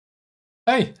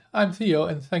Hey, I'm Theo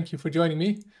and thank you for joining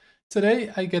me.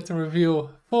 Today I get to review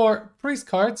 4 priest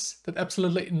cards that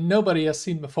absolutely nobody has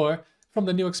seen before from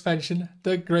the new expansion,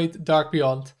 The Great Dark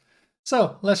Beyond.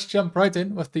 So let's jump right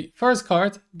in with the first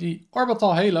card, the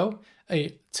Orbital Halo,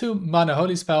 a 2 mana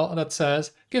holy spell that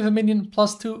says give a minion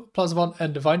 +2/+1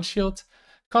 and Divine Shield.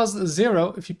 Costs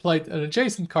 0 if you played an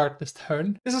adjacent card this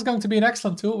turn. This is going to be an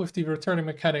excellent tool with the returning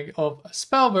mechanic of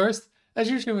Spell Burst. As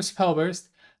usually with Spell Burst,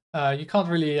 you can't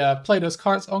really play those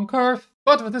cards on curve,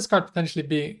 but with this card potentially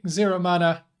being 0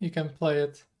 mana, you can play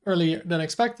it earlier than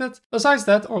expected. Besides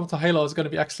that, Orbital Halo is going to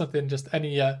be excellent in just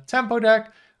any tempo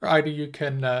deck, or either you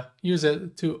can use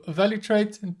it to value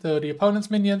trade into the opponent's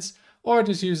minions, or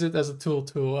just use it as a tool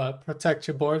to protect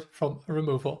your board from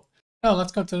removal. Now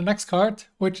let's go to the next card,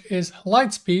 which is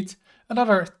Lightspeed,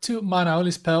 another 2 mana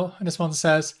holy spell, and this one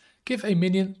says give a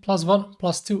minion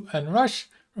 +1/+2 and rush,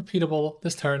 repeatable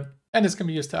this turn. And this can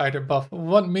be used to either buff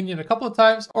one minion a couple of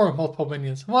times or multiple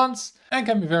minions once, and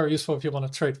can be very useful if you want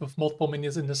to trade with multiple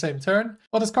minions in the same turn.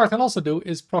 What this card can also do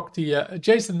is proc the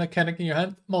adjacent mechanic in your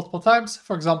hand multiple times,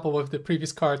 for example with the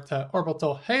previous card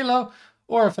Orbital Halo,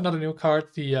 or if another new card,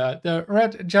 the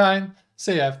Red Giant.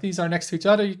 So yeah, if these are next to each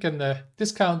other, you can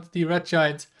discount the Red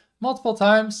Giant multiple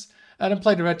times, and then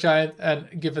play the Red Giant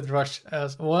and give it rush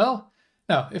as well.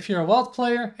 Now, if you're a wild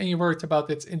player and you're worried about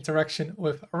its interaction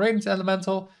with Radiant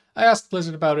Elemental, I asked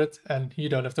Blizzard about it, and you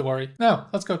don't have to worry. Now,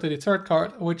 let's go to the third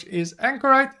card, which is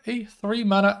Anchorite, a 3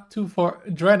 mana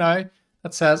 2/4 Draenei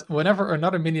that says whenever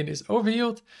another minion is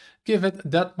overhealed, give it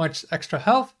that much extra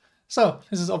health. So,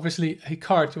 this is obviously a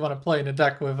card you want to play in a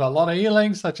deck with a lot of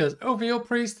healing, such as Overheal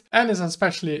Priest, and is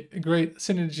especially a great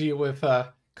synergy with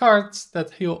cards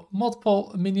that heal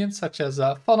multiple minions, such as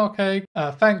Funnel Cake,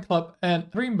 Fang Club,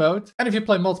 and Dreamboat. And if you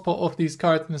play multiple of these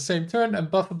cards in the same turn and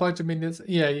buff a bunch of minions,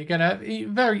 yeah, you're gonna have a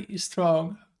very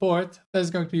strong board that is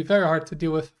going to be very hard to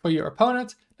deal with for your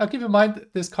opponent. Now keep in mind,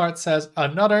 this card says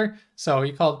another, so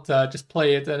you can't just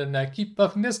play it and then keep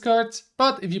buffing this card.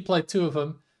 But if you play 2 of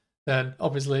them, then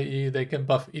obviously they can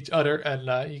buff each other,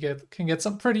 and you can get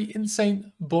some pretty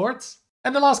insane boards.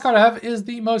 And the last card I have is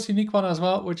the most unique one as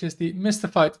well, which is the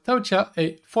Mystified Tocha,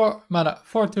 a 4 mana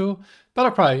 4/2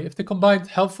 Battle Cry. If the combined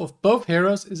health of both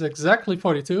heroes is exactly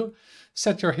 42,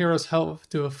 set your hero's health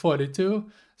to 42.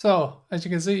 So, as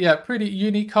you can see, yeah, pretty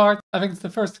unique card. I think it's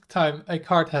the first time a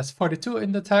card has 42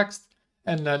 in the text.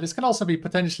 And this can also be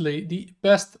potentially the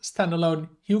best standalone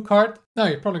heal card. Now,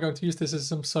 you're probably going to use this as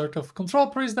some sort of control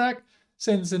priest deck,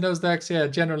 since in those decks, yeah,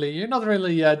 generally you're not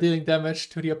really dealing damage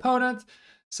to the opponent.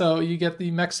 So you get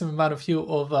the maximum amount of heal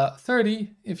of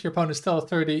 30. If your opponent is still at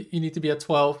 30, you need to be at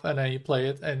 12, and then you play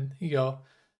it and you go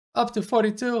up to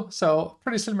 42. So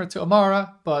pretty similar to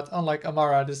Amara, but unlike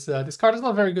Amara, this card is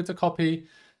not very good to copy,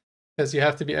 because you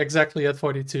have to be exactly at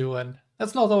 42, and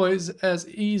that's not always as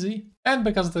easy. And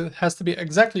because it has to be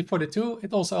exactly 42,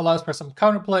 it also allows for some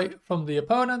counterplay from the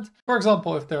opponent. For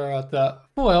example, if they're at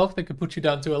full health, they can put you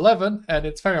down to 11, and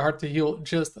it's very hard to heal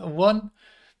just 1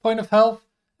 point of health,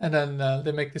 and then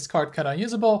they make this card kind of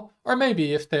unusable. Or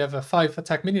maybe if they have a 5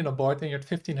 attack minion on board and you're at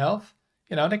 15 health,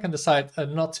 you know, they can decide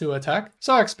not to attack.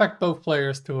 So I expect both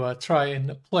players to try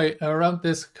and play around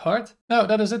this card. Now,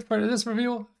 that is it for this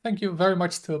review. Thank you very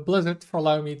much to Blizzard for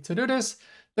allowing me to do this.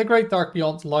 The Great Dark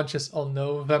Beyond launches on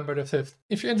November the 5th.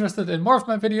 If you're interested in more of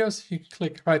my videos, you can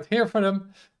click right here for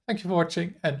them. Thank you for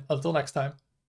watching, and until next time.